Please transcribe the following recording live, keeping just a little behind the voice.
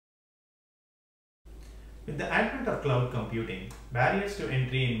With the advent of cloud computing, barriers to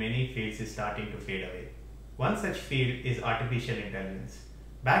entry in many fields is starting to fade away. One such field is artificial intelligence.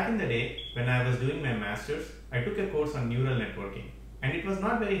 Back in the day, when I was doing my master's, I took a course on neural networking, and it was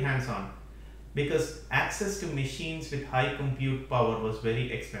not very hands-on because access to machines with high compute power was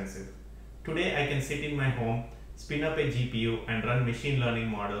very expensive. Today, I can sit in my home, spin up a GPU, and run machine learning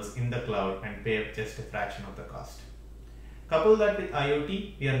models in the cloud and pay just a fraction of the cost. Couple that with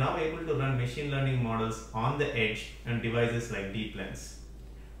IoT, we are now able to run machine learning models on the edge on devices like DeepLens.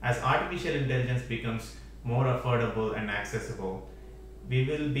 As artificial intelligence becomes more affordable and accessible, we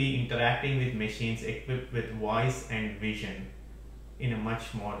will be interacting with machines equipped with voice and vision in a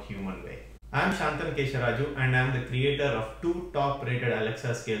much more human way. I am Shantan Kesharaju and I am the creator of two top rated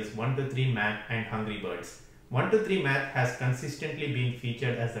Alexa skills 1 to 3 Math and Hungry Birds. 1 to 3 Math has consistently been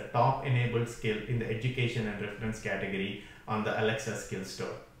featured as the top enabled skill in the education and reference category on the Alexa skill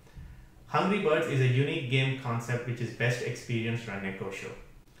store. Hungry Birds is a unique game concept which is best experienced on Echo Show.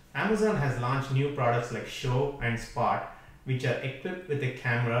 Amazon has launched new products like Show and Spot which are equipped with a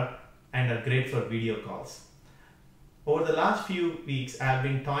camera and are great for video calls. Over the last few weeks, I have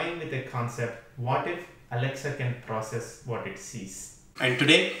been toying with a concept, what if Alexa can process what it sees? And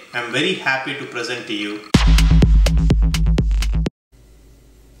today, I am very happy to present to you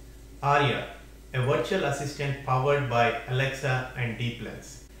Aria, a virtual assistant powered by Alexa and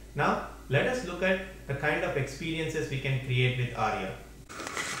DeepLens. Now, let us look at the kind of experiences we can create with Aria.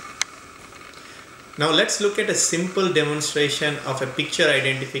 Now let's look at a simple demonstration of a picture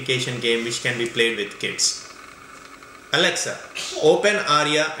identification game which can be played with kids. Alexa, open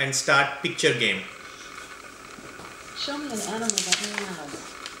Aria and start picture game. Show me an animal that meows.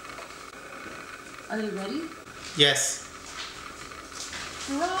 Are you ready? Yes.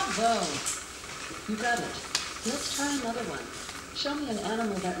 Bravo! You got it. Let's try another one. Show me an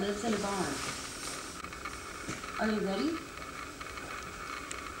animal that lives in a barn. Are you ready?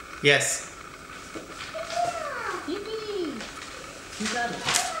 Yes. Yippee! You got it.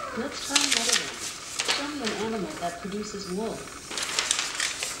 Let's try another one. Show me an animal that produces wool.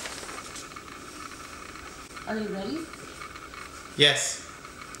 Are you ready? Yes.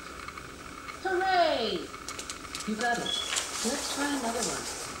 Hooray! You got it. Let's try another one.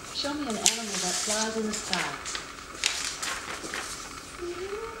 Show me an animal that flies in the sky.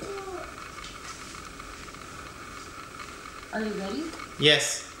 Are you ready?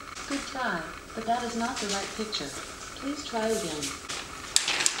 Yes. Good try, but that is not the right picture. Please try again.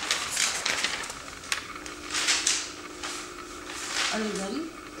 Are you ready?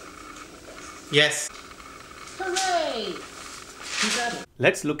 Yes. Hooray! You got it.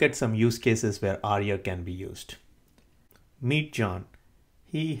 Let's look at some use cases where Aria can be used. Meet John.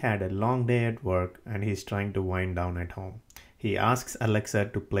 He had a long day at work and he's trying to wind down at home. He asks Alexa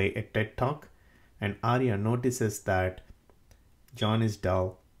to play a TED Talk and Aria notices that John is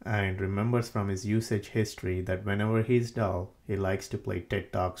dull and remembers from his usage history that whenever he's dull, he likes to play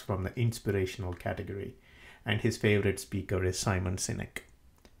TED Talks from the inspirational category, and his favorite speaker is Simon Sinek.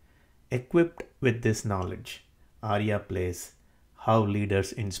 Equipped with this knowledge, Aria plays How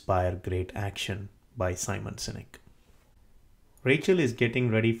Leaders Inspire Great Action by Simon Sinek. Rachel is getting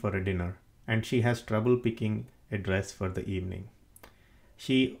ready for a dinner and she has trouble picking a dress for the evening.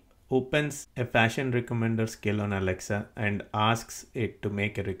 She opens a fashion recommender skill on Alexa and asks it to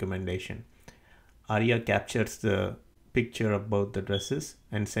make a recommendation. Aria captures the picture of both the dresses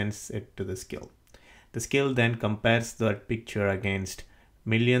and sends it to the skill. The skill then compares that picture against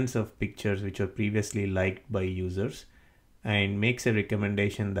millions of pictures which were previously liked by users and makes a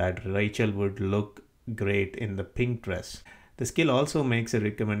recommendation that Rachel would look great in the pink dress. The skill also makes a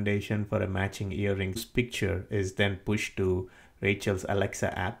recommendation for a matching earrings. This picture is then pushed to Rachel's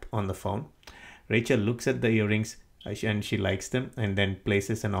Alexa app on the phone. Rachel looks at the earrings and she likes them and then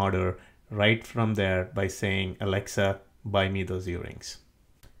places an order right from there by saying, Alexa, buy me those earrings.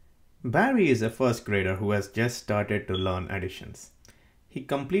 Barry is a first grader who has just started to learn additions. He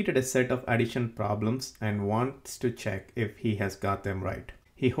completed a set of addition problems and wants to check if he has got them right.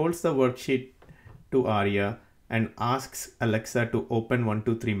 He holds the worksheet to Aria and asks Alexa to open 1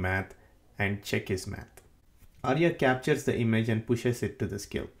 2 3 Math and check his math. Aria captures the image and pushes it to the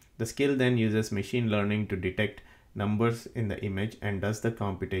skill. The skill then uses machine learning to detect numbers in the image and does the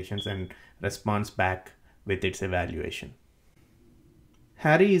computations and responds back with its evaluation.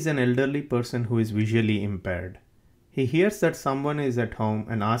 Harry is an elderly person who is visually impaired. He hears that someone is at home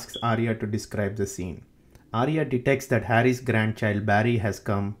and asks Aria to describe the scene. Aria detects that Harry's grandchild Barry has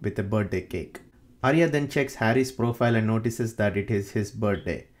come with a birthday cake. Aria then checks Harry's profile and notices that it is his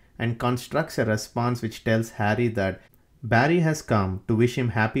birthday and constructs a response which tells Harry that Barry has come to wish him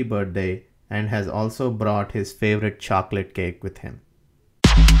happy birthday and has also brought his favorite chocolate cake with him.